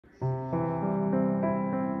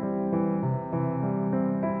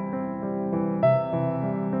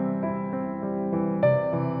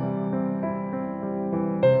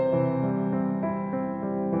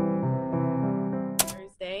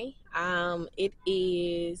It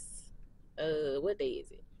is what day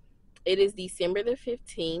is it? It is December the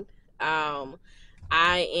 15th. Um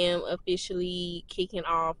I am officially kicking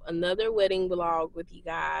off another wedding vlog with you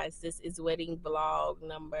guys. This is wedding vlog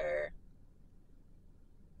number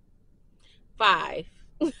 5.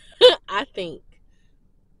 I think.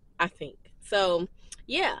 I think. So,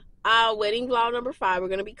 yeah, wedding vlog number 5. We're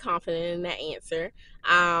gonna be confident in that answer.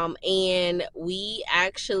 And we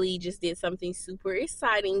actually just did something super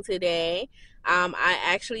exciting today. I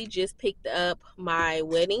actually just picked up my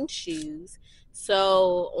wedding shoes.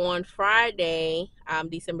 So on Friday,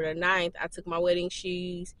 December the 9th, I took my wedding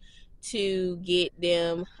shoes to get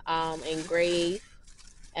them engraved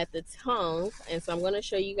at the tongue, and so I'm going to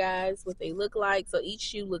show you guys what they look like. So each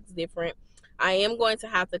shoe looks different. I am going to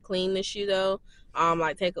have to clean the shoe though,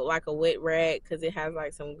 like take like a wet rag because it has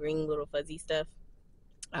like some green little fuzzy stuff.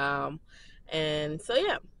 um and so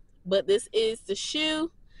yeah, but this is the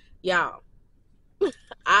shoe, y'all.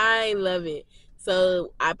 I love it.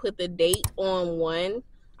 So I put the date on one.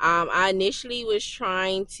 I initially was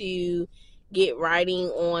trying to get writing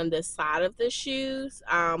on the side of the shoes,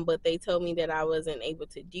 but they told me that I wasn't able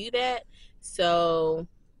to do that. So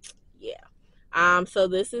yeah. So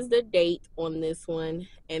this is the date on this one,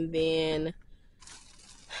 and then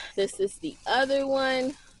this is the other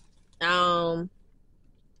one. Um,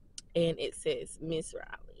 and it says Miss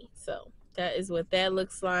Riley. So that is what that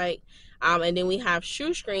looks like. And then we have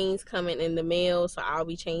shoe screens coming in the mail, so I'll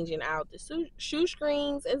be changing out the shoe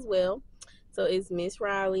screens as well. So it's Miss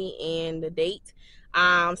Riley and the date.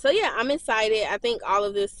 So yeah, I'm excited. I think all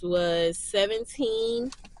of this was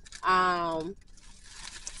 17.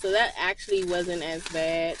 So that actually wasn't as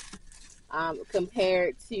bad.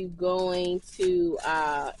 Compared to going to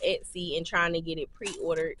Etsy and trying to get it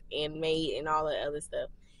pre-ordered and made and all that other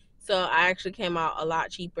stuff. So I actually came out a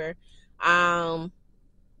lot cheaper. Um,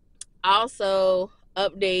 Also,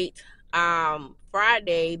 update,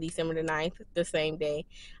 Friday, December the 9th, the same day,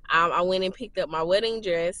 I went and picked up my wedding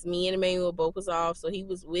dress. Me and Emmanuel both was off, so he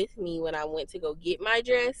was with me when I went to go get my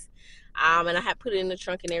dress. And I had put it in the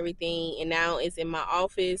trunk and everything, and now it's in my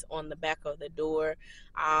office on the back of the door.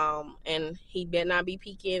 And he better not be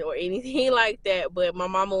peeking or anything like that, but my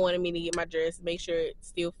mama wanted me to get my dress, make sure it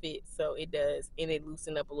still fits, so it does, and it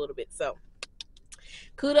loosened up a little bit. So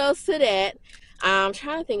kudos to that. I'm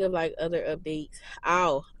trying to think of like other updates.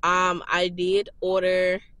 Oh, I did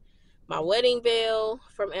order my wedding veil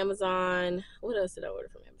from Amazon. What else did I order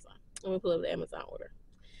from Amazon? Let me pull up the Amazon order.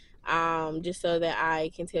 Just so that I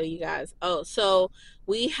can tell you guys. Oh, so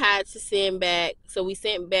we had to send back. So we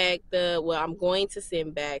sent back I'm going to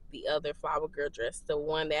send back the other flower girl dress, the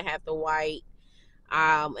one that had the white,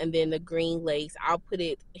 and then the green lace. I'll put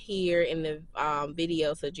it here in the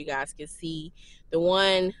video so that you guys can see the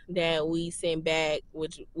one that we sent back,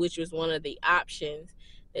 which was one of the options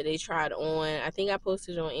that they tried on. I think I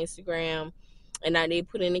posted on Instagram, and I did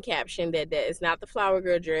put in the caption that is not the flower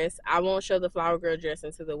girl dress. I won't show the flower girl dress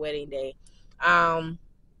until the wedding day.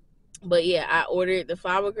 But yeah, I ordered the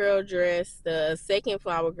flower girl dress, the second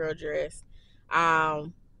flower girl dress,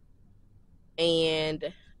 um,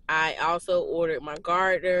 and I also ordered my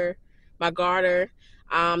garter,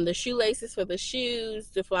 the shoelaces for the shoes,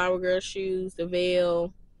 the flower girl shoes, the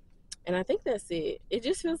veil, and I think that's it. It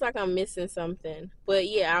just feels like I'm missing something, but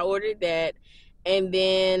yeah, I ordered that, and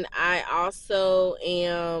then I also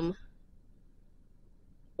am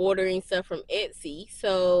ordering stuff from Etsy.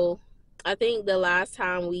 So I think the last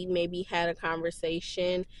time we maybe had a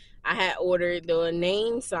conversation, I had ordered the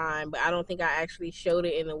name sign, but I don't think I actually showed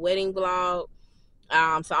it in the wedding vlog.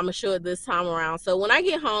 So I'm gonna show it this time around. So when I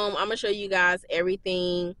get home, I'm gonna show you guys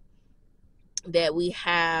everything that we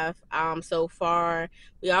have so far.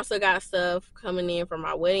 We also got stuff coming in from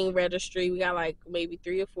our wedding registry. We got like maybe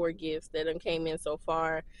 3 or 4 gifts that came in so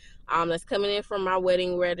far. That's coming in from my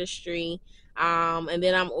wedding registry. And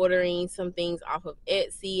then I'm ordering some things off of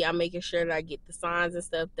Etsy. I'm making sure that I get the signs and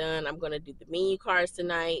stuff done. I'm gonna do the menu cards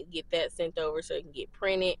tonight, get that sent over so it can get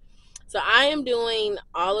printed. So I am doing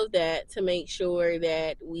all of that to make sure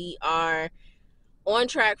that we are on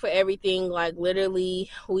track for everything. Like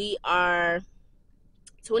literally, we are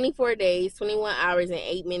 24 days, 21 hours, and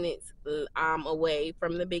 8 minutes away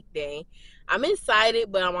from the big day. I'm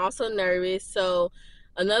excited, but I'm also nervous. So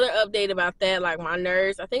another update about that, like my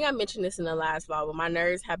nerves, I think I mentioned this in the last vlog, but my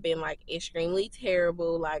nerves have been like extremely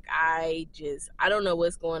terrible. Like I don't know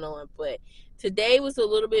what's going on, but today was a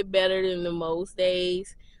little bit better than the most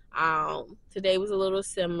days. Today was a little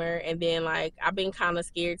simmer, and then like I've been kind of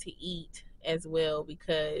scared to eat as well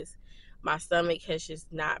because my stomach has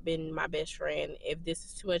just not been my best friend. If this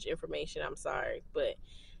is too much information, I'm sorry, but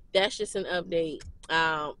that's just an update.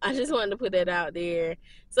 I just wanted to put that out there.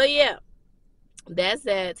 So yeah, that's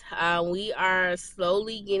that. We are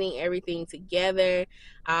slowly getting everything together.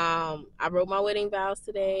 I wrote my wedding vows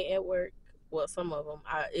today at work. Well, some of them.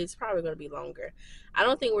 It's probably going to be longer. I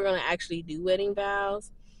don't think we're going to actually do wedding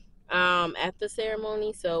vows at the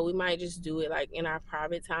ceremony, so we might just do it like in our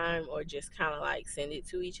private time, or just kind of like send it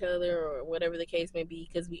to each other, or whatever the case may be,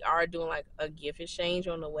 because we are doing like a gift exchange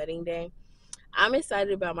on the wedding day. I'm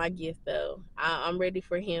excited about my gift though. I'm ready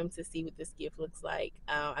for him to see what this gift looks like.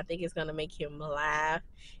 I think it's gonna make him laugh.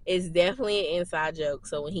 It's definitely an inside joke.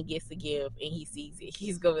 So when he gets the gift and he sees it,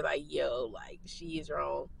 he's gonna be like, "Yo, like she is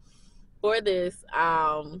wrong for this."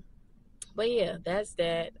 But yeah, that's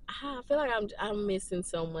that. I feel like I'm missing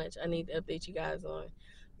so much. I need to update you guys on.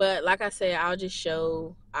 But like I said, I'll just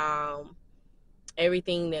show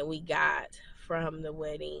everything that we got from the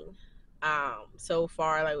wedding so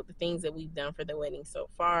far, like with the things that we've done for the wedding so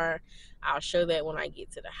far. I'll show that when I get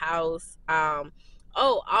to the house.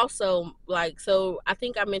 Oh, also, like, so I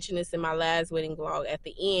think I mentioned this in my last wedding vlog at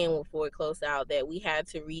the end before it closed out, that we had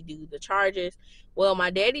to redo the chargers. Well, my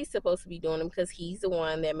daddy's supposed to be doing them because he's the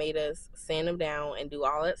one that made us sand them down and do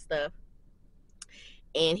all that stuff,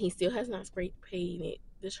 and he still has not spray painted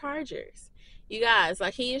the chargers. You guys,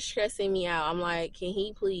 like, he is stressing me out. I'm like, can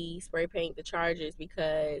he please spray paint the chargers,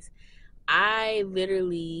 because I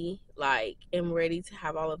literally like am ready to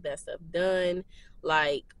have all of that stuff done.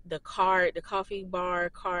 Like the cart, the coffee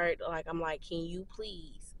bar cart, like I'm like, can you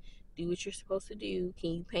please do what you're supposed to do?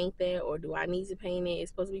 Can you paint that, or do I need to paint it?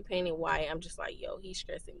 It's supposed to be painted white. I'm just like, yo, he's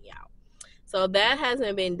stressing me out. So that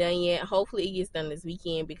hasn't been done yet. Hopefully it gets done this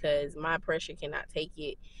weekend, because my pressure cannot take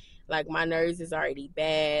it. Like my nerves is already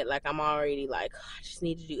bad. Like I'm already like, oh, I just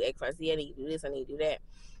need to do X, Y, Z. I need to do this. I need to do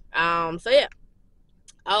that. So yeah.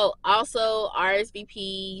 Oh, also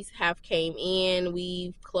RSVPs have came in.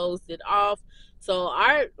 We've closed it off. So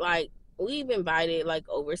we've invited like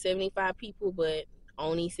over 75 people, but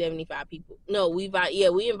only 75 people. No, we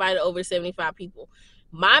invited over 75 people.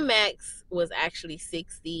 My max was actually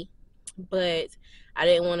 60, but I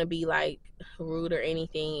didn't want to be like rude or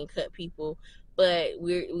anything and cut people. But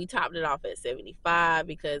we topped it off at 75,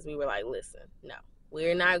 because we were like, listen, no,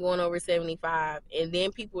 we're not going over 75. And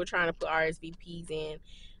then people were trying to put RSVPs in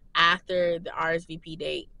after the RSVP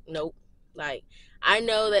date. Nope. Like, I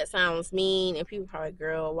know that sounds mean, and people probably,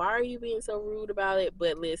 girl, why are you being so rude about it?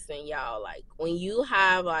 But listen, y'all, like, when you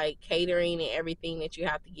have like catering and everything that you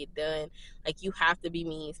have to get done, like, you have to be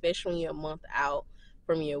mean, especially when you're a month out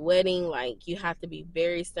from your wedding. Like, you have to be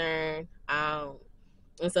very stern.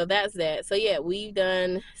 And so that's that. So yeah, we've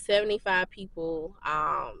done 75 people.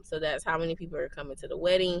 So that's how many people are coming to the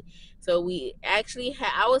wedding. So we actually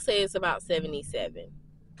I would say it's about 77.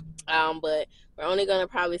 But we're only gonna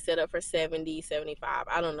probably set up for 70, 75.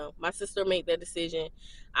 I don't know. My sister made that decision.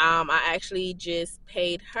 I actually just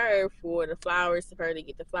paid her for the flowers, for her to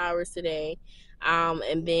get the flowers today.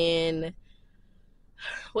 And then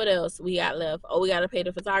what else we got left? Oh, we gotta pay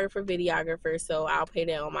the photographer, videographer. So I'll pay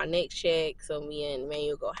that on my next check. So me and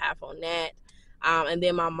Manuel go half on that. And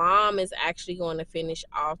then my mom is actually going to finish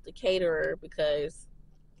off the caterer, because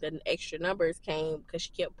the extra numbers came because she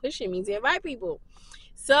kept pushing me to invite people.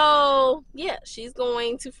 So yeah, she's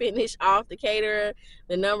going to finish off the caterer.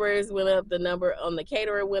 The numbers went up. The number on the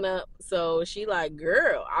caterer went up. So she like,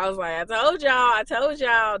 girl, I was like, I told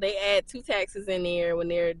y'all. They add 2 taxes in there when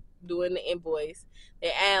they're doing the invoice.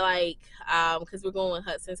 They add like, because we're going with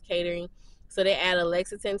Hudson's Catering, so they add a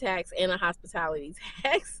Lexington tax and a hospitality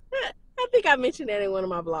tax. I think I mentioned that in one of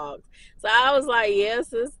my vlogs. So I was like,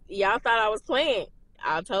 yes, y'all thought I was playing.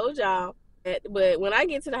 I told y'all. But when I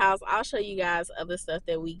get to the house, I'll show you guys other stuff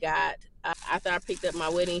that we got. After I picked up my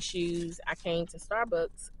wedding shoes, I came to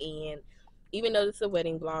Starbucks, and even though this is a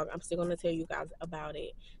wedding vlog, I'm still going to tell you guys about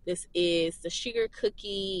it. This is the sugar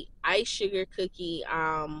cookie, ice sugar cookie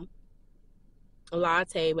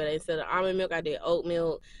latte, but instead of almond milk, I did oat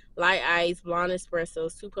milk, light ice, blonde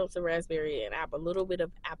espressos, 2 pumps of raspberry, and a little bit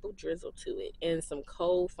of apple drizzle to it, and some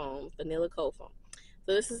cold foam, vanilla cold foam.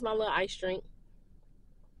 So this is my little ice drink.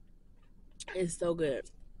 It's so good.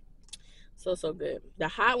 So good. The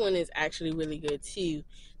hot one is actually really good too.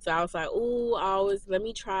 So I was like, "Ooh, I always let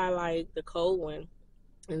me try like the cold one."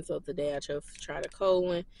 And so today I chose to try the cold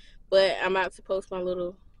one. But I'm about to post my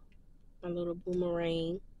little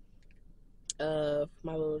boomerang of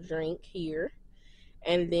my little drink here,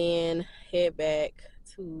 and then head back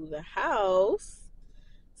to the house.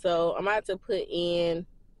 So I'm about to put in.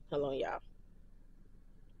 Hold on, y'all.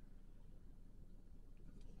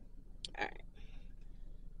 All right.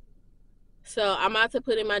 So I'm about to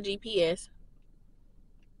put in my GPS.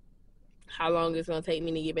 how long it's gonna take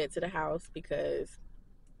me to get back to the house because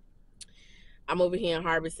I'm over here in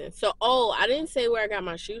Harbison. So, oh, I didn't say where I got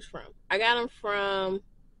my shoes from. I got them from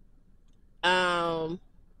um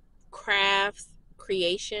Crafts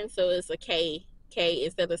Creation. So it's a K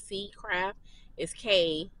instead of C. Craft, it's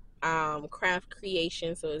K. Craft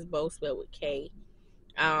Creation. So it's both spelled with K.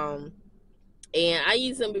 Um, and I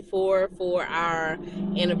used them before for our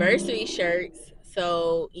anniversary shirts.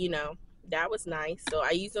 So that was nice. So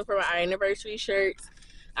I used them for our anniversary shirts.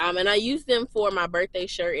 And I used them for my birthday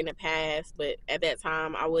shirt in the past, but at that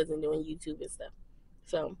time I wasn't doing YouTube and stuff.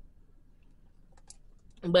 So,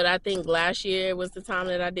 but I think last year was the time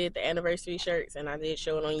that I did the anniversary shirts, and I did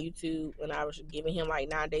show it on YouTube when I was giving him like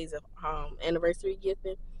 9 days of anniversary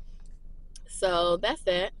gifting. So that's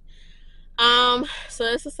that. So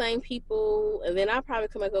it's the same people, and then I'll probably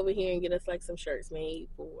come back over here and get us like some shirts made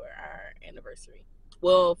for our anniversary.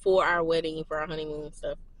 Well, for our wedding, for our honeymoon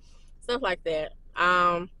stuff like that.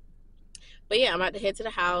 But yeah, I'm about to head to the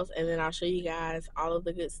house, and then I'll show you guys all of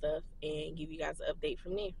the good stuff and give you guys an update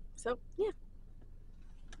from there. So yeah.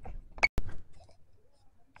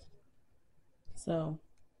 So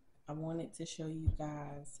I wanted to show you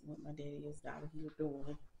guys what my daddy is down here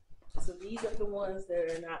doing. So these are the ones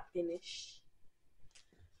that are not finished.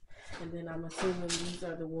 And then I'm assuming these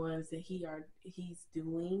are the ones that he's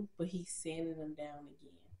doing, but he's sanding them down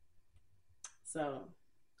again. So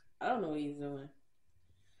I don't know what he's doing.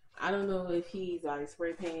 I don't know if he's like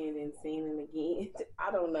spray painting and sanding again.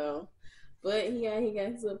 I don't know. But yeah, he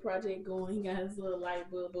got his little project going. He got his little light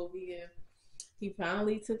bulb over here. He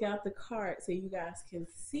finally took out the cart so you guys can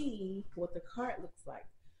see what the cart looks like.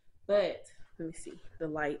 But let me see. The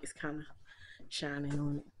light is kind of shining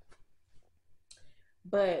on it.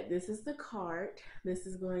 But this is the cart. This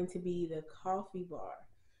is going to be the coffee bar.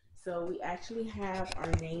 So we actually have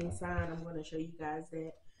our name sign. I'm going to show you guys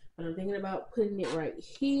that. But I'm thinking about putting it right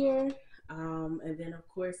here. And then, of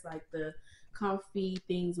course, like the coffee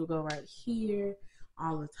things will go right here.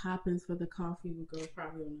 All the toppings for the coffee will go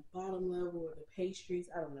probably on the bottom level, or the pastries.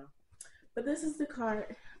 I don't know. But this is the cart.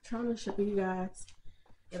 I'm trying to show you guys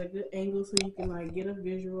at a good angle so you can like get a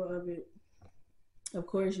visual of it. Of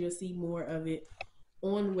course, you'll see more of it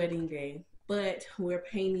on wedding day, but we're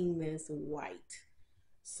painting this white.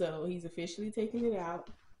 So he's officially taking it out.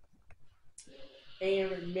 And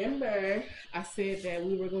remember, I said that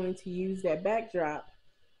we were going to use that backdrop.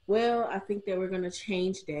 Well, I think that we're going to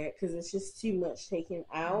change that because it's just too much taken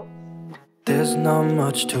out. There's not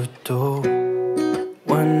much to do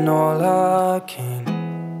when all I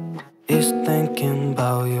can is thinking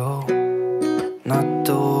about you. Not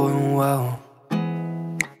doing well,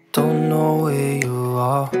 don't know where you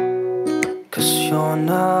are, 'cause you're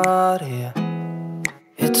not here.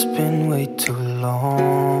 It's been way too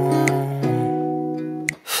long.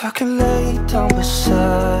 If I could lay down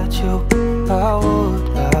beside you, I would.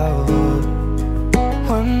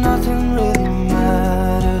 When nothing really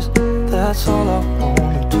matters, that's all I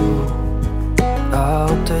wanna do. I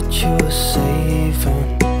hope that you are safe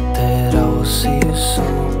and that I will see you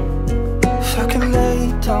soon. If I could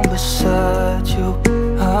lay down beside you,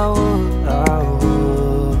 I would.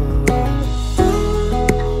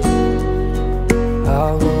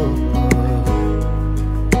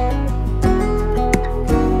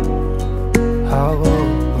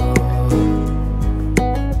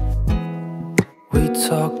 We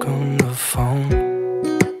talk on the phone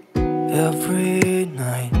every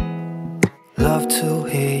night. Love to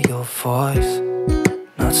hear your voice.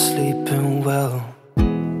 Not sleeping well,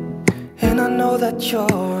 and I know that you're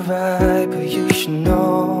right, but you should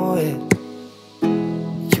know it.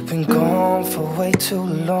 You've been gone for way too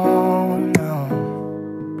long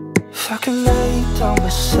now. If I could lay down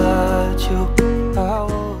beside you, I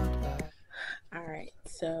would. Alright,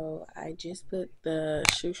 so I just put the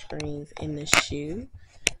shoestrings in the shoe.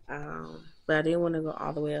 But I didn't want to go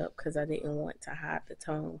all the way up because I didn't want to hide the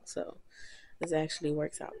tongue. So this actually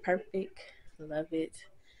works out perfect. Love it.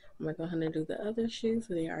 I'm gonna go ahead and do the other shoes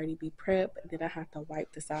so they already be prepped. Then I have to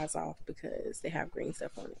wipe the sides off because they have green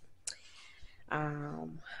stuff on it.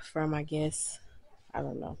 From I guess I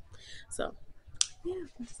don't know. So yeah,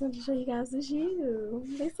 I just wanted to show you guys the shoe.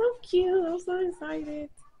 They're so cute. I'm so excited.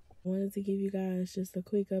 I wanted to give you guys just a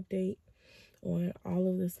quick update on all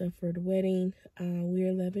of the stuff for the wedding. We're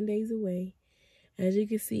 11 days away. As you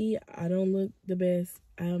can see, I don't look the best.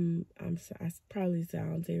 I probably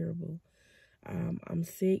sound terrible. I'm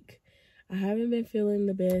sick. I haven't been feeling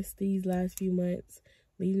the best these last few months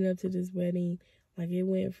leading up to this wedding. Like, it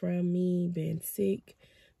went from me being sick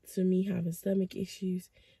to me having stomach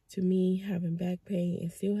issues to me having back pain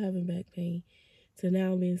and still having back pain to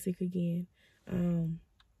now being sick again.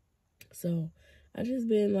 So I just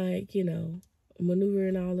been like, you know,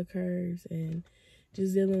 maneuvering all the curves and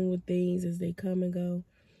just dealing with things as they come and go.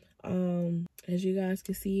 As you guys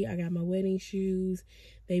can see, I got my wedding shoes.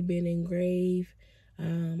 They've been engraved.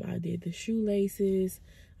 I did the shoelaces.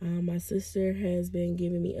 My sister has been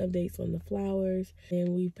giving me updates on the flowers, and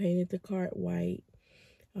we painted the cart white.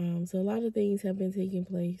 So a lot of things have been taking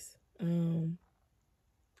place. And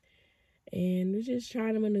we're just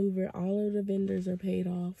trying to maneuver. All of the vendors are paid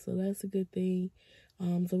off, so that's a good thing.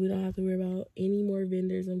 So we don't have to worry about any more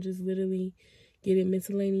vendors. I'm just literally getting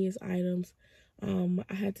miscellaneous items.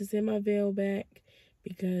 I had to send my veil back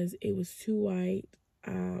because it was too white.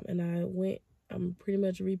 And I'm pretty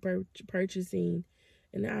much repurchasing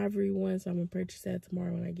an ivory one, so I'm gonna purchase that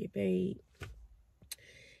tomorrow when I get paid.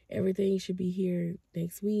 Everything should be here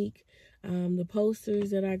next week. The posters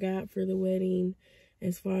that I got for the wedding,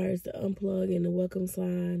 as far as the unplug and the welcome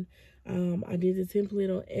sign, I did the template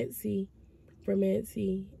on Etsy, from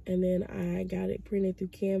Etsy, and then I got it printed through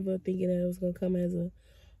Canva, thinking that it was gonna come as a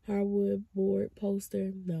hardwood board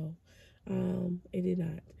poster. No, it did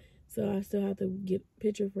not. So I still have to get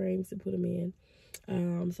picture frames to put them in.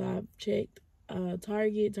 So I've checked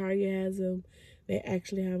Target. Target has them. They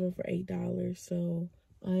actually have them for $8. So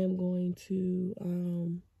I am going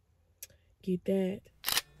to get that.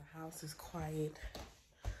 The house is quiet.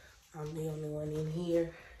 I'm the only one in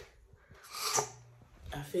here.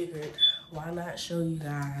 I figured, why not show you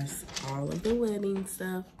guys all of the wedding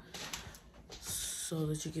stuff so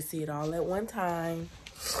that you can see it all at one time.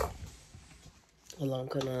 Along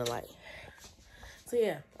cutting on the light. So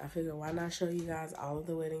yeah, I figured, why not show you guys all of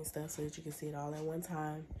the wedding stuff so that you can see it all at one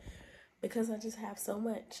time, because I just have so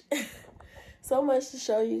much so much to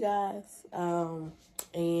show you guys.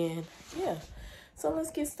 And yeah, so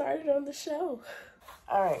let's get started on the show.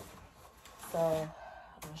 All right, so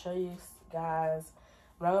I'm gonna show you guys.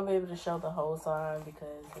 I'm not gonna be able to show the whole sign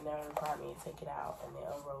because they never required me to take it out and then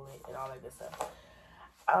unroll it and all that good stuff.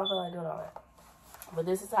 I don't feel like doing all that. But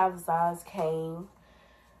this is how the signs came.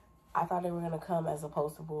 I thought they were going to come as a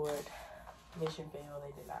poster board. Mission failed.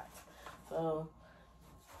 They did not. So,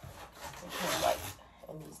 they came like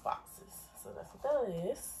in these boxes. So, that's what that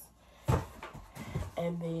is.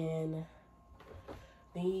 And then,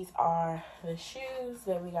 these are the shoes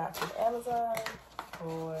that we got from Amazon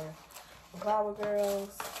for the Flower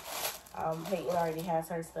Girls. Peyton already has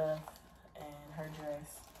her stuff and her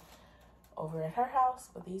dress over at her house.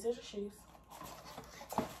 But these are the shoes.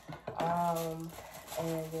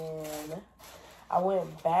 And then I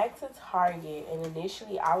went back to Target, and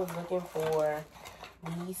initially I was looking for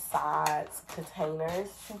these sides containers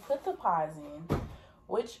to put the pies in,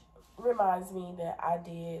 which reminds me that I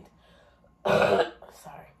did,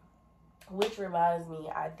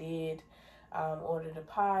 order the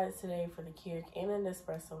pies today for the Keurig and an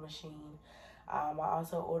espresso machine. I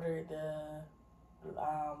also ordered the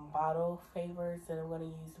bottle favors that I'm going to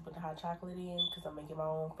use to put the hot chocolate in, because I'm making my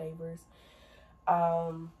own favors.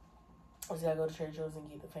 I just gotta go to Trader Joe's and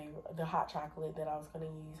get the hot chocolate that I was going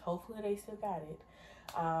to use. Hopefully they still got it.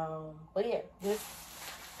 But yeah, this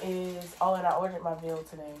is, and I ordered my veil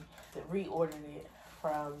today, reordered it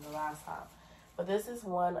from the last time. But this is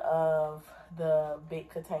one of the big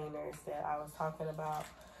containers that I was talking about.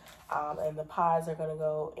 And the pies are going to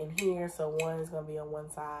go in here. So one is going to be on one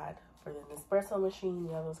side for the espresso machine.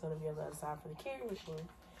 The other one's going to be on the other side for the Keurig machine.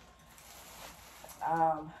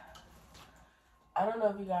 I don't know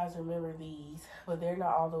if you guys remember these, but they're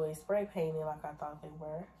not all the way spray painted like I thought they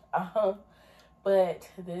were. But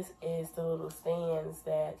this is the little stands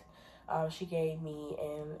that she gave me,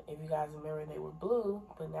 and if you guys remember, they were blue,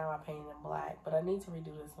 but now I painted them black. But I need to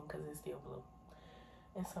redo this one because it's still blue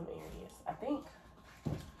in some areas. I think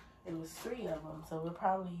it was 3 of them, so we'll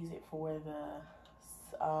probably use it for the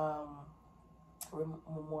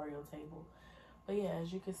memorial table. But yeah,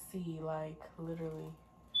 as you can see, like literally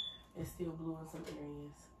it's still blue in some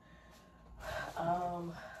areas.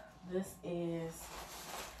 This is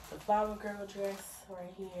the Flower Girl dress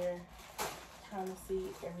right here. Trying to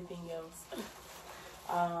see everything else.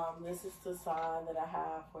 This is the sign that I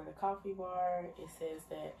have for the coffee bar. It says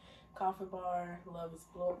that coffee bar, love is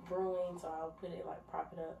brewing, so I'll put it, like,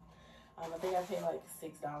 prop it up. I think I paid like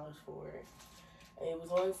 $6 for it. It was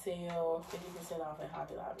on sale, 50% off at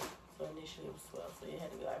Hobby Lobby. So initially it was 12, so it had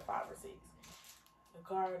to be like 5 or 6. The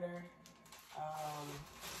garter.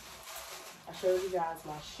 I showed you guys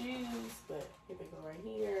my shoes, but here they go right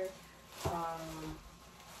here.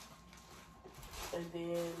 And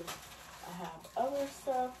then I have other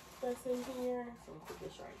stuff that's in here. So I'm gonna put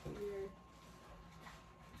this right here.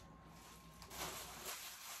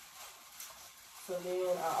 So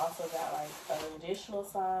then I also got like an additional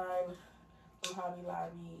sign from Hobby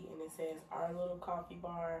Lobby, and it says our little coffee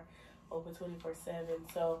bar, open 24/7.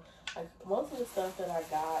 So like most of the stuff that I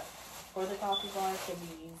got for the coffee bar can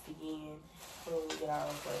be used again when we get our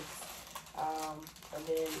own place. And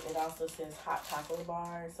then it also says hot chocolate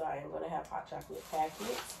bar, so I am going to have hot chocolate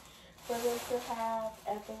packets for them to have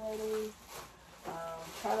at the wedding.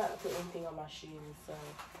 Try not to put anything on my shoes, so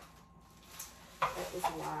that is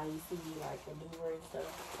why you see me like maneuvering stuff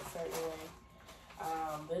a certain way.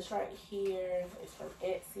 This right here is from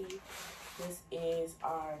Etsy. This is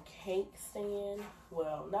our cake stand.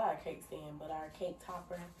 Well, not a cake stand, but our cake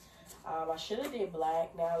topper. I should have did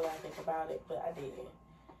black now that I think about it, but I didn't.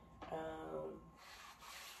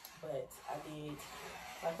 But I did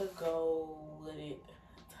like a gold-wooded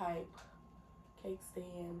type cake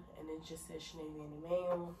stand, and it just says Shenanigans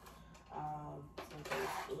Mail. So it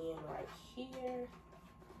goes in right here.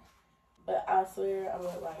 But I swear, I'm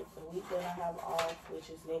gonna, like, the week that I have off, which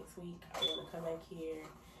is next week, I'm gonna come back here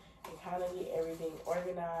and kind of get everything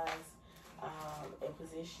organized and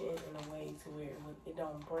positioned in a way to where it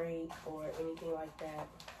don't break or anything like that.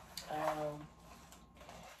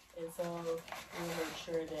 And so we'll make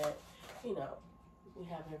sure that, you know, we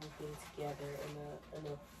have everything together in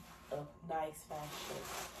a nice fashion.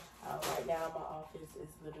 Right now, my office is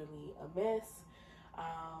literally a mess.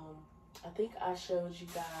 I think I showed you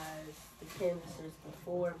guys the canisters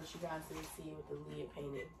before, but you guys didn't see it with the lid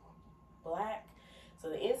painted black. So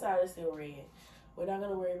the inside is still red. We're not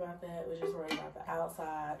going to worry about that. We're just worried about the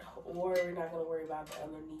outside, or we're not going to worry about the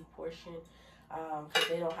underneath portion because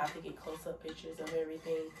they don't have to get close-up pictures of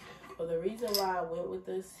everything. But the reason why I went with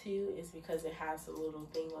this too is because it has a little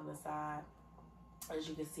thing on the side. As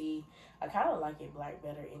you can see, I kind of like it black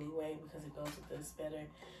better anyway because it goes with this better.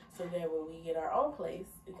 So that when we get our own place,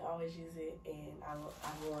 we can always use it. And I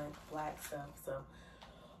want black stuff, so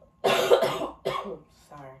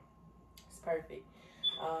sorry, it's perfect.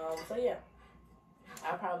 So yeah,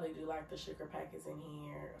 I probably do like the sugar packets in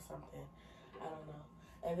here or something. I don't know.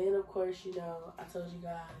 And then of course, you know, I told you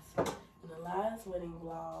guys in the last wedding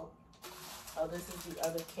vlog. Oh, this is the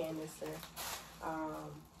other canister.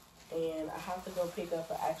 And I have to go pick up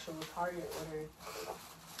an actual Target order.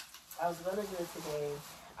 I was gonna do it today,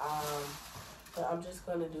 but I'm just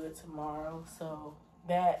gonna do it tomorrow. So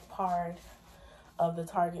that part of the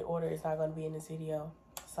Target order is not gonna be in this video.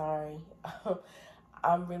 Sorry.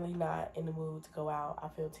 I'm really not in the mood to go out. I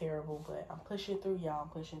feel terrible, but I'm pushing through, y'all. I'm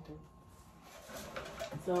pushing through.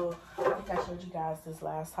 So I think I showed you guys this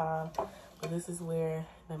last time, but this is where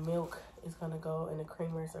the milk is gonna go and the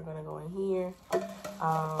creamers are gonna go in here.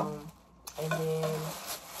 And then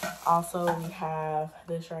also we have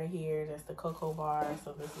this right here. That's the cocoa bar.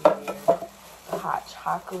 So this is where the hot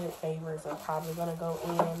chocolate flavors are probably gonna go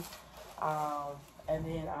in. And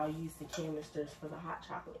then I'll use the canisters for the hot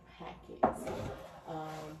chocolate packets.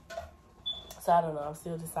 So I don't know. I'm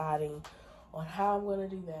still deciding on how I'm gonna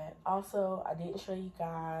do that. Also, I didn't show you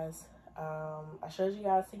guys. I showed you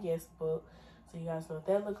guys the guest book, so you guys know what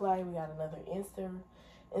that looked like. We got another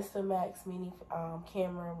Instamax mini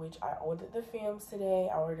camera, which I ordered the films today.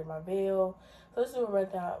 I ordered my veil. So let's do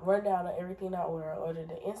a rundown of everything I ordered. I ordered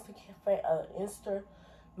the Insta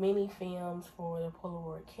mini films for the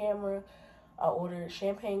Polaroid camera. I ordered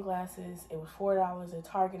champagne glasses. It was $4 at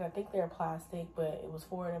Target. I think they're plastic, but it was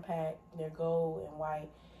 4 in a pack. They're gold and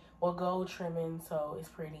white. Well, gold trimming, so it's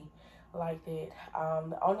pretty. I liked it.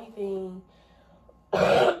 The only thing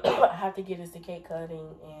I have to get is the cake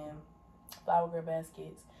cutting and flower girl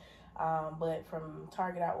baskets. But from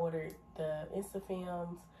Target, I ordered the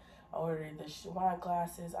Instafilms. I ordered the wine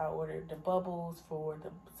glasses. I ordered the bubbles for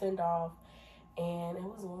the send-off. And it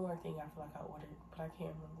was one more thing I feel like I ordered, but I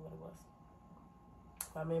can't remember what it was.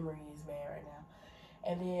 My memory is bad right now.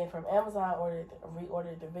 And then from Amazon, I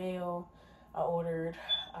reordered the veil. I ordered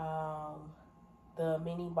the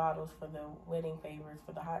mini bottles for the wedding favors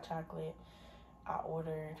for the hot chocolate. I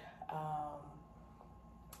ordered,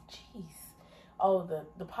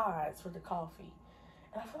 the pods for the coffee.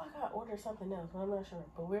 And I feel like I ordered something else, but I'm not sure.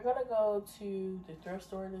 But we're going to go to the thrift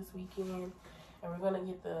store this weekend, and we're going to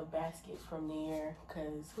get the baskets from there,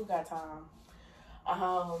 because who got time?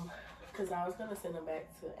 Because I was going to send them back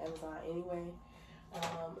to Amazon anyway.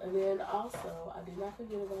 And then also, I did not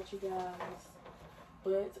forget about you guys,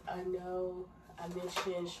 but I know I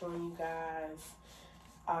mentioned showing you guys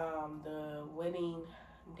the wedding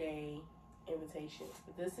day invitations.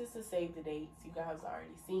 But this is to save the dates. You guys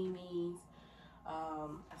already seen these.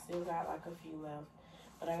 I still got like a few left,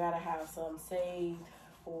 but I gotta have some saved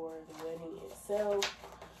for the wedding itself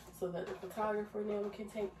so that the photographer now can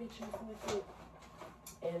take pictures with it.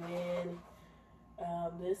 And then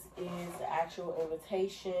This is the actual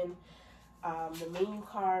invitation. The menu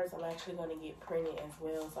cards I'm actually going to get printed as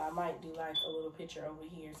well. So I might do like a little picture over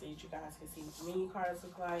here so that you guys can see what the menu cards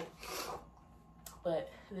look like. But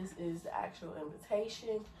this is the actual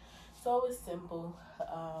invitation. So it's simple.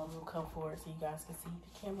 We'll come forward so you guys can see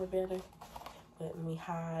the camera better. Let me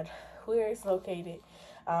hide where it's located.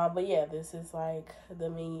 But yeah, this is like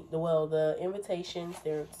the invitations.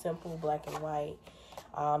 They're simple, black and white.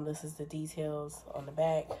 This is the details on the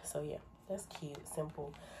back. So yeah, that's cute,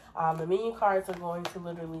 simple. The menu cards are going to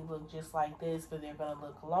literally look just like this, but they're going to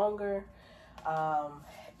look longer.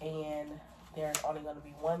 And there's only going to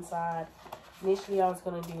be one side. Initially, I was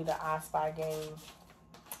going to do the I Spy game.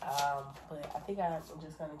 But I think I'm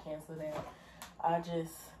just going to cancel that. I'm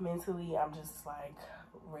just like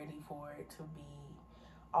ready for it to be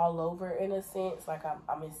all over in a sense. Like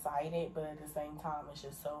I'm excited, but at the same time, it's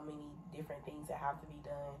just so many different things that have to be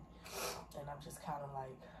done. And I'm just kind of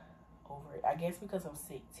like over it. I guess because I'm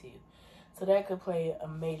sick too. So that could play a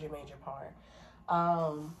major part.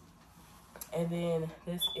 And then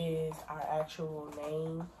this is our actual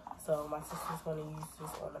name. So my sister's going to use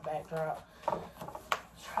this on the backdrop.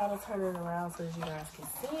 Try to turn it around so that you guys can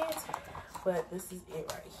see it. But this is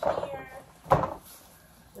it right here.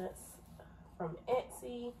 That's from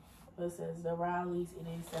Etsy. It says the Rileys. It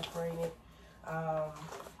is separated.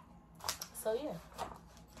 So yeah,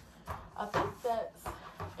 I think that's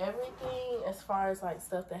everything as far as like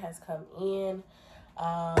stuff that has come in.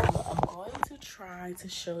 I'm going to try to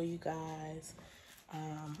show you guys.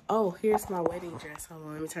 Oh, here's my wedding dress. Hold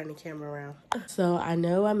on, let me turn the camera around. So I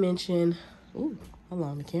know I mentioned, ooh, hold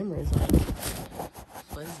on, the camera is like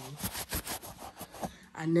fuzzy.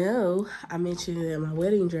 I know I mentioned that my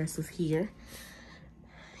wedding dress was here.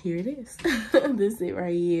 Here it is. This is it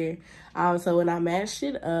right here. So when I matched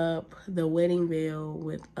it up, the wedding veil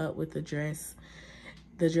with the dress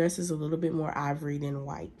is a little bit more ivory than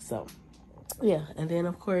white. So yeah, and then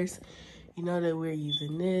of course, you know that we're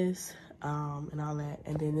using this and all that.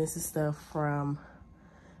 And then this is stuff from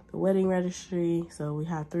the wedding registry. So we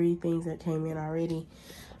have 3 things that came in already.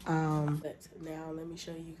 But now let me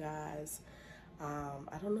show you guys.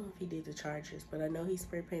 I don't know if he did the chargers, but I know he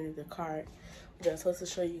spray painted the cart, which I was supposed to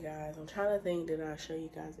show you guys. I'm trying to think that I'll show you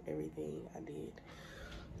guys everything I did.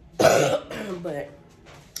 But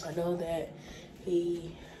I know that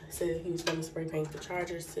he said he was going to spray paint the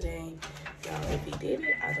chargers today. If he did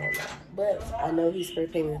it, I don't know. But I know he spray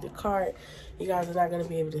painted the cart. You guys are not going to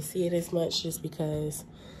be able to see it as much just because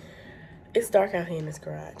it's dark out here in this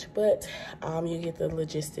garage. But you get the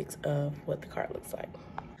logistics of what the cart looks like.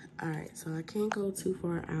 All right, so I can't go too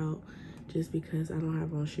far out just because I don't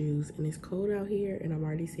have on shoes and it's cold out here and I'm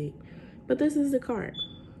already sick. But this is the cart.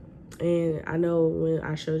 And I know when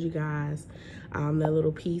I showed you guys, that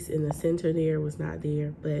little piece in the center there was not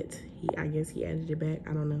there, but I guess he added it back.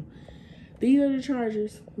 I don't know. These are the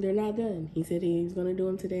chargers. They're not done. He said he was gonna do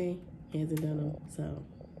them today. He hasn't done them. So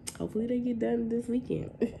hopefully they get done this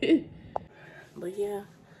weekend. But yeah,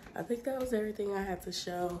 I think that was everything I had to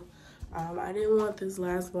show. I didn't want this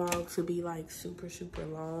last vlog to be like super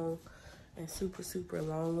long and super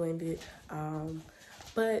long-winded.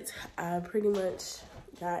 But I pretty much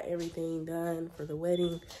got everything done for the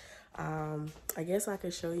wedding. I guess I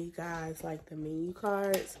could show you guys like the menu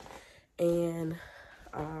cards and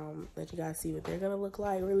let you guys see what they're gonna look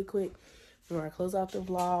like really quick before I close out the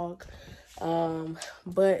vlog.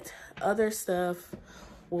 But other stuff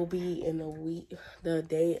will be in the week, the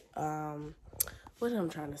day, what am I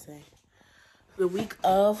trying to say? The week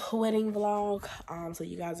of wedding vlog. So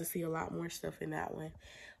you guys will see a lot more stuff in that one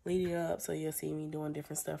leading up. So you'll see me doing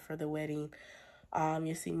different stuff for the wedding.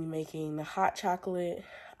 You'll see me making the hot chocolate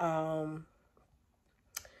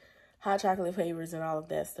flavors and all of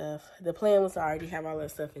that stuff. The plan was to already have all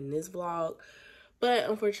that stuff in this vlog, but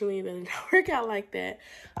unfortunately it didn't work out like that.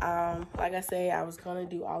 Like I say, I was gonna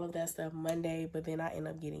do all of that stuff Monday, but then I ended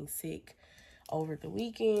up getting sick over the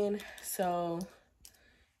weekend. So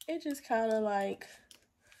it just kind of like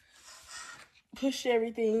pushed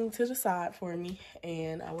everything to the side for me,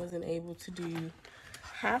 and I wasn't able to do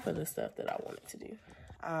half of the stuff that I wanted to do.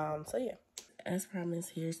 So yeah, as promised,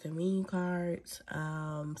 here's the menu cards.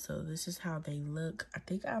 So this is how they look. I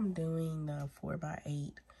think I'm doing the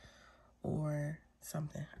 4x8 or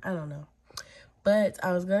something, I don't know, but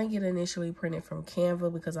I was gonna get initially printed from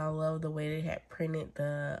Canva because I love the way they had printed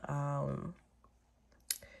the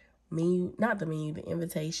the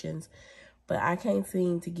invitations, but I can't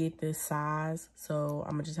seem to get this size, so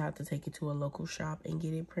I'm gonna just have to take it to a local shop and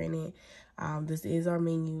get it printed. This is our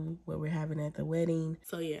menu, what we're having at the wedding.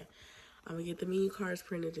 So yeah, I'm gonna get the menu cards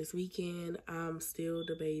printed this weekend. I'm still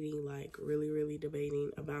debating, like really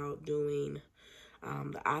debating about doing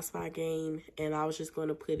the I Spy game, and I was just going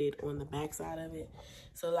to put it on the back side of it.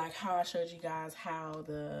 So like how I showed you guys how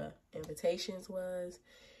the invitations was,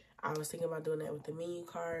 I was thinking about doing that with the menu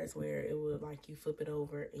cards, where it would, like, you flip it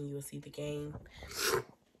over and you will see the game.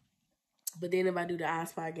 But then if I do the I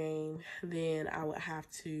Spy game, then I would have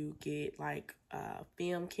to get like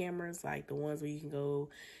film cameras, like the ones where you can go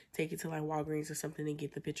take it to like Walgreens or something and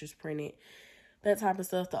get the pictures printed. That type of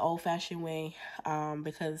stuff, the old-fashioned way,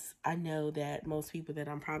 because I know that most people that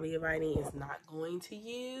I'm probably inviting is not going to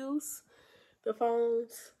use the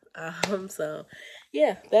phones. So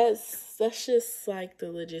yeah, that's just like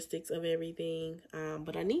the logistics of everything.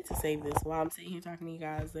 But I need to save this while I'm sitting here talking to you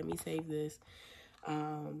guys. Let me save this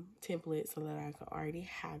template so that I can already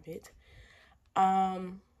have it.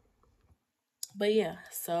 But yeah,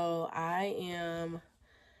 so I am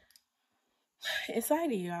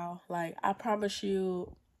excited, y'all. Like, I promise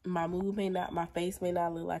you, my face may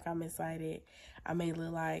not look like I'm excited. I may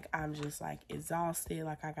look like I'm just like exhausted,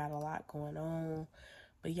 like I got a lot going on.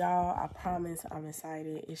 But y'all, I promise I'm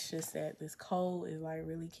excited. It's just that this cold is like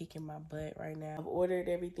really kicking my butt right now. I've ordered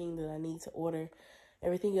everything that I need to order.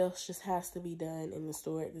 Everything else just has to be done in the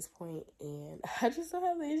store at this point, and I just don't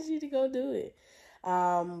have the energy to go do it.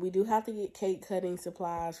 We do have to get cake cutting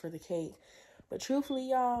supplies for the cake, but truthfully,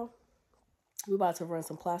 y'all, we're about to run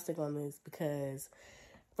some plastic on this, because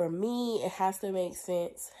for me, it has to make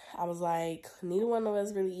sense. I was like, neither one of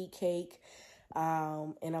us really eat cake.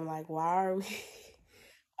 And I'm like, why are we?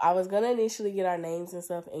 I was going to initially get our names and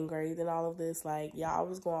stuff engraved and all of this. Like, y'all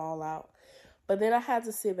was going all out. But then I had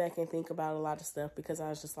to sit back and think about a lot of stuff, because I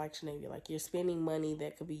was just like, Shanavia, like, you're spending money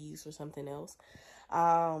that could be used for something else.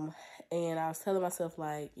 And I was telling myself,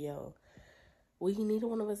 like, yo, we neither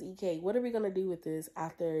one of us eat cake. What are we going to do with this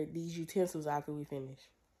after these utensils after we finish?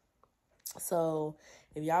 So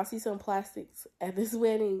if y'all see some plastics at this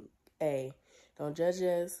wedding, hey, don't judge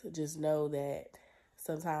us. Just know that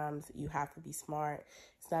sometimes you have to be smart.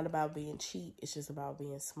 It's not about being cheap. It's just about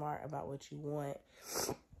being smart about what you want,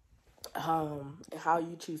 and how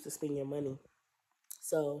you choose to spend your money.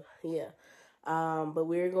 So yeah. But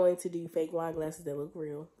we're going to do fake wine glasses that look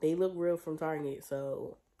real. They look real from Target.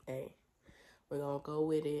 So hey, we're gonna go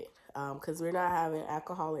with it. Because we're not having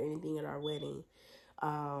alcohol or anything at our wedding.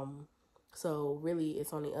 So really,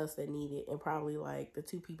 it's only us that need it, and probably like the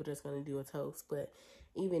two people that's gonna do a toast. But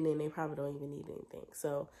even then, they probably don't even need anything.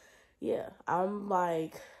 So yeah, I'm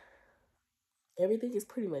like, everything is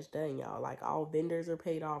pretty much done, y'all. Like, all vendors are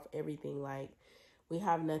paid off. Everything, like, we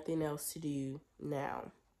have nothing else to do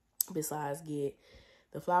now besides get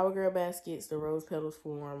the flower girl baskets, the rose petals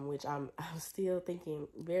form, which I'm still thinking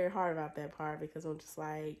very hard about that part, because I'm just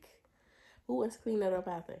like, who wants to clean that up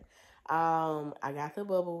after? I got the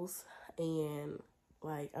bubbles, and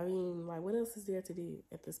like, I mean, like, what else is there to do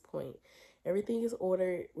at this point? Everything is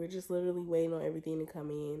ordered. We're just literally waiting on everything to come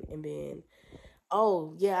in, and then,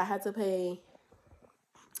 oh yeah, I had to pay.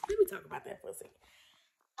 Let me talk about that for a second.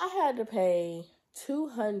 I had to pay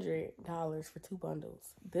 $200 for 2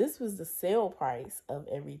 bundles. This was the sale price of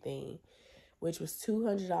everything, which was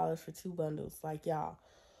 $200 for 2 bundles. Like, y'all,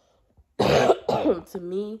 to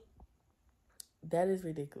me, that is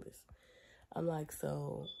ridiculous. I'm like,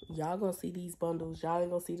 so y'all gonna see these bundles. Y'all ain't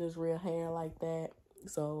gonna see this real hair like that.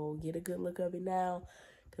 So get a good look of it now.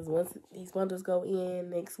 Because once these bundles go in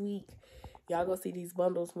next week, y'all gonna see these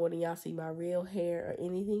bundles more than y'all see my real hair or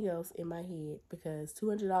anything else in my head. Because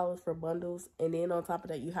 $200 for bundles, and then on top of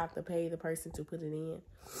that, you have to pay the person to put it in.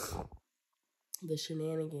 The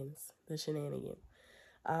shenanigans.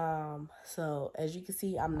 So as you can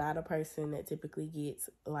see, I'm not a person that typically gets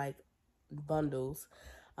like bundles.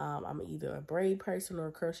 I'm either a braid person or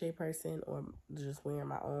a crochet person, or just wearing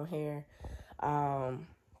my own hair.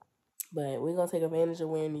 But we're gonna take advantage of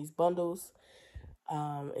wearing these bundles,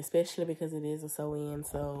 especially because it is a sew-in.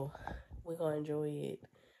 So we're gonna enjoy it.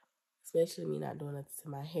 Especially me not doing it to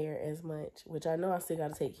my hair as much, which I know I still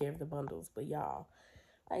gotta take care of the bundles. But y'all,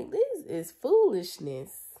 like, this is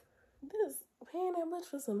foolishness. This paying that much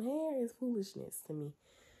for some hair is foolishness to me.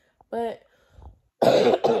 But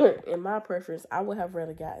in my preference, I would have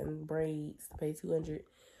rather gotten braids to pay $200,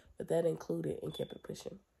 but that included, and kept it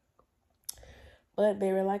pushing. But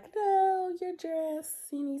they were like, no, your dress.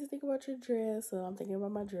 You need to think about your dress. So I'm thinking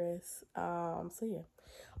about my dress. So yeah.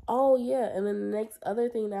 Oh yeah, and then the next other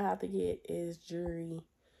thing that I have to get is jewelry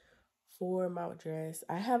for my dress.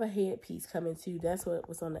 I have a headpiece coming too. That's what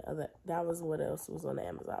was on the other. That was what else was on the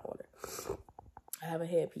Amazon order. I have a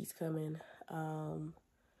headpiece coming.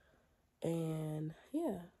 And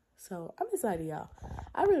yeah, So I'm excited, y'all.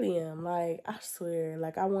 I really am. Like, I swear,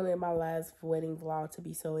 like, I wanted my last wedding vlog to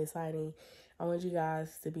be so exciting. I want you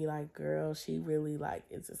guys to be like, girl, she really, like,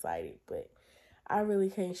 is excited. But I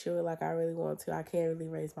really can't show it like I really want to. I can't really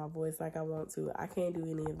raise my voice like I want to. I can't do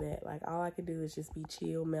any of that. Like, all I can do is just be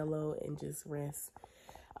chill, mellow, and just rest.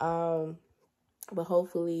 But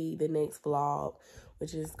hopefully the next vlog,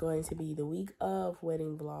 which is going to be the week of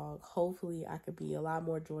wedding vlog, hopefully I could be a lot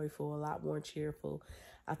more joyful, a lot more cheerful.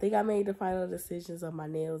 I think I made the final decisions on my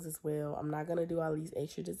nails as well. I'm not going to do all these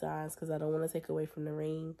extra designs because I don't want to take away from the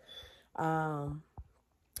ring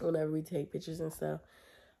whenever we take pictures and stuff.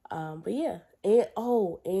 But yeah,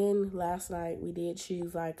 and last night we did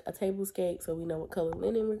choose like a tablescape so we know what color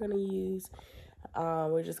linen we're going to use.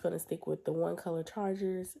 We're just going to stick with the one color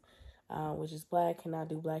chargers, which is black, and I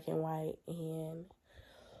do black and white. And,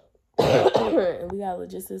 and we got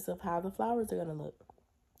logistics of how the flowers are going to look.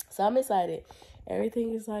 So I'm excited.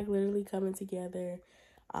 Everything is like literally coming together.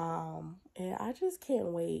 And I just can't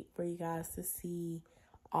wait for you guys to see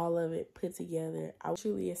all of it put together. I'm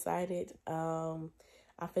truly excited.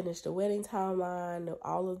 I finished the wedding timeline,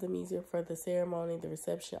 all of the music for the ceremony, the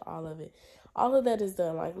reception, all of it. All of that is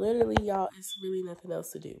done. Like, literally, y'all, it's really nothing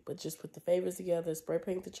else to do but just put the favors together, spray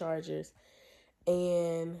paint the chargers,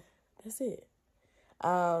 and that's it.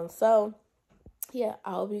 So, yeah,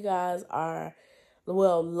 I hope you guys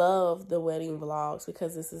love the wedding vlogs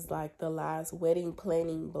because this is like the last wedding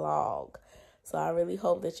planning vlog. So I really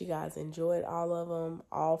hope that you guys enjoyed all of them,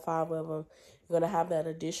 all 5 of them. We're going to have that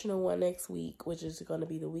additional one next week, which is going to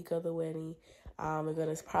be the week of the wedding. We're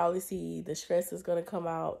going to probably see the stress that's going to come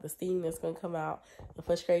out, the steam that's going to come out, the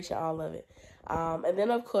frustration, all of it. And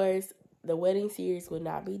then, of course, the wedding series will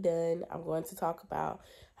not be done. I'm going to talk about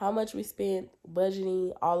how much we spent,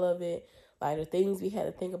 budgeting, all of it. Like the things we had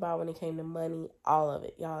to think about when it came to money, all of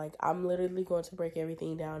it. Y'all, like, I'm literally going to break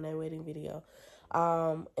everything down in that wedding video.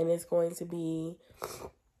 And it's going to be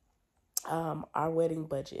our wedding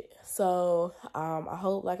budget. So I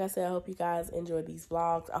hope, like I said, I hope you guys enjoyed these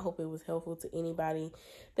vlogs. I hope it was helpful to anybody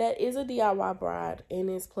that is a DIY bride and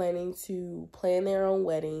is planning to plan their own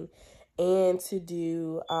wedding and to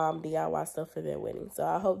do DIY stuff for their wedding. So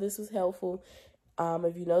I hope this was helpful.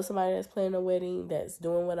 If you know somebody that's planning a wedding that's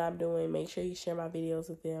doing what I'm doing, make sure you share my videos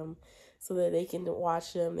with them so that they can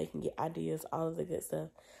watch them, they can get ideas, all of the good stuff.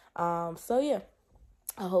 So yeah,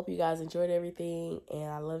 I hope you guys enjoyed everything,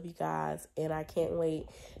 and I love you guys, and I can't wait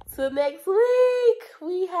till next week.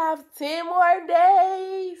 We have 10 more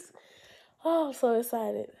days. Oh, I'm so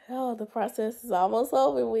excited. Oh, the process is almost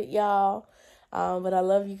over with, y'all. But I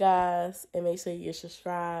love you guys, and make sure you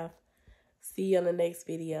subscribe. See you on the next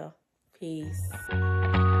video. Peace.